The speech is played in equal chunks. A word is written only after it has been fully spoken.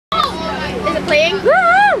playing.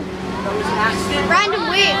 Random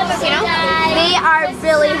waves, you know? They are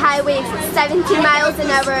really high waves, 17 miles an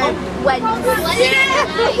hour wind.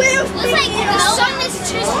 Looks like the sun is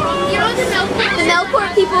just, you know, The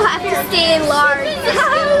Melport people have to stay in large.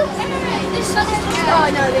 Oh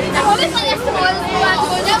no,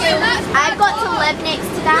 I've got to live next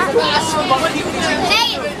to that.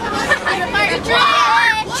 Hey!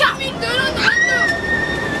 Shot me through the window!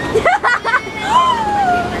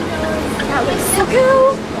 That looks so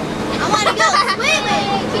cool. I want to go swimming!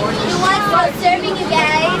 You want to go serving, you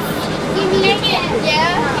guys?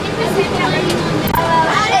 Yeah.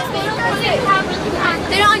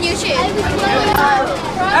 They're on YouTube.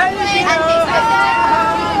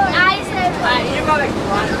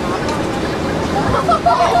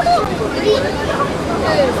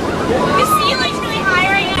 The ceiling's really high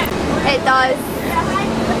right now. It does.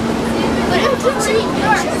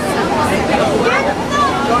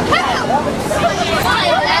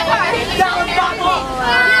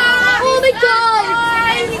 Oh my god!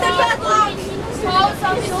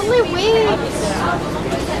 It's only waves.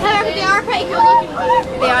 However, they are pretty cool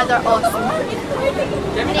looking. They're awesome.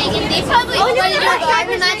 Megan, they probably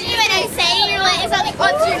imagine you and I say you're like, is that like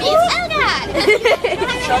what's your name? Oh god!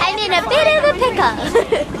 I'm in a bit of a pickle.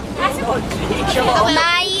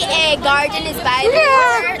 My garden is by the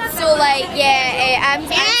water, so like, yeah, I'm...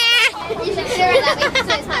 You should share it that way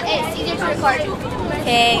so it's easier to record.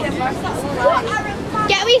 Okay.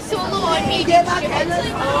 Get me solo on me. I'm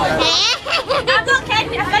not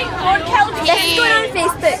kidding. I think Lord killed me. This is going on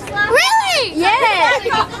Facebook. Really? Yeah.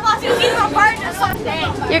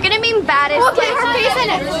 You're gonna be embarrassed. We'll get her face in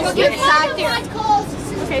it. We'll get sad there.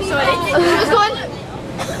 Okay, sorry. Who's going?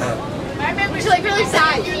 I remember she's like really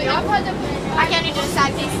sad. You know? I can't do a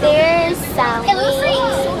sad face. There's Sally. It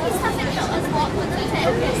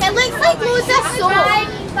looks like loads of soap.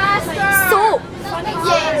 Soap.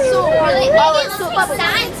 Yeah, soap. Really? Oh, It it's looks soap like bubbles.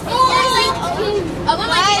 sand. I want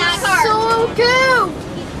like that car. So cool.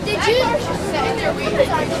 Did you?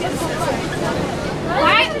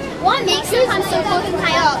 What makes you come so fucking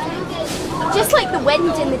high up? Just like the wind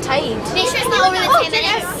and the tide. Make sure it's not over the 10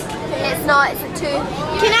 minutes. It's not, it's at 2.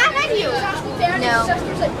 Can I have you? No.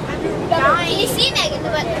 Can you see Megan?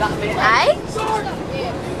 Aye?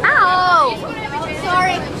 Ow!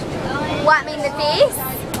 Sorry. What, me in the face?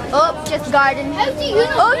 Oh, just garden. How do you know?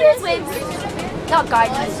 Oh, here's waves. Not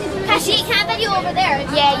garden. Can she have video over there?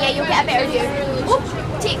 Yeah, you'll get a better view. Oop,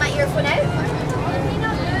 take my earphone out.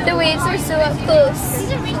 The waves are so up close.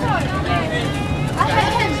 He's a retard.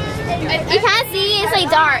 You can't see, it's like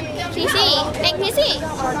dark. Can you see? Hey, can you see?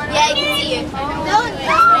 Yeah, I can see you. No,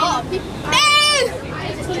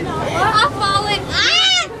 I've fallen.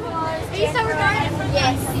 Ah! Are you still recording?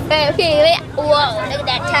 Yes. Okay, wait. Whoa, look at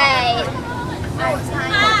that tide.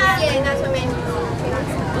 Yeah, that's what I meant.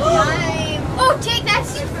 Oh, take that.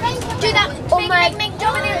 Do that. Oh my. Make,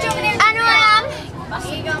 jump in there, jump in there. I know I am.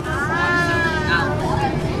 There you go.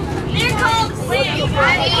 They're called waves.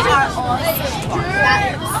 They are awesome.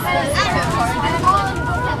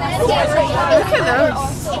 Look at those.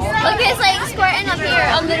 Look, it's like squirting up here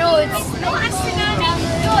on the roads.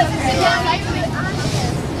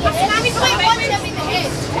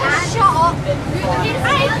 Shut up.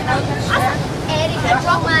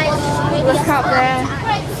 Look up there.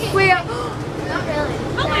 Where? Not really.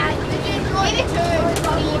 Maybe two.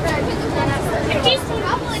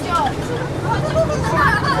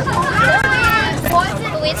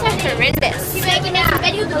 The waves are horrendous. Making a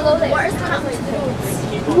video below there.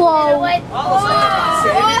 Whoa. I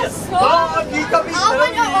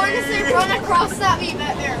want to honestly run across that wee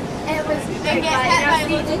bit there. It was and get hit by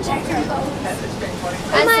loads of chickens.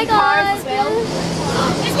 Oh my god.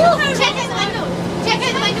 Check out the window. Check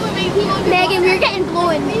out the window with me. Megan, we're getting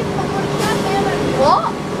blown.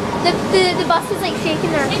 What? The bus is like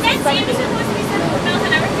shaking her. Is that sand supposed to be 7 miles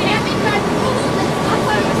an hour today?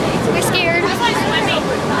 We're scared. I was swimming.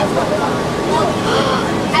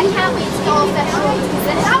 I can't wait to go off this road.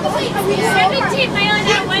 17 mile an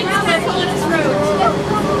hour winds on this road.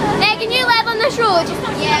 Megan, you live on this road.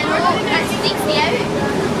 Yeah, no, that stinks me out.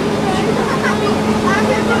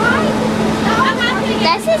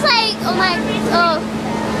 This is like, oh my, oh.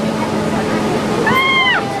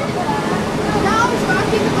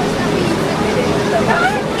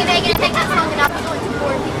 Can I get a take that's long enough? I'm going to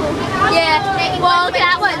bore people. Yeah, well, look at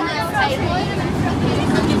that one.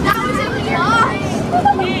 That was in the car.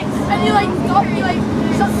 And you like got me like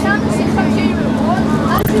sometimes it's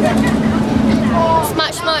It's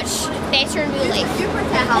much, much better in real life.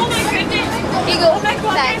 Oh my goodness. Here you go. Oh my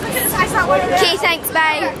god, Thanks. I saw one of them. Okay, thanks,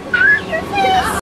 bye.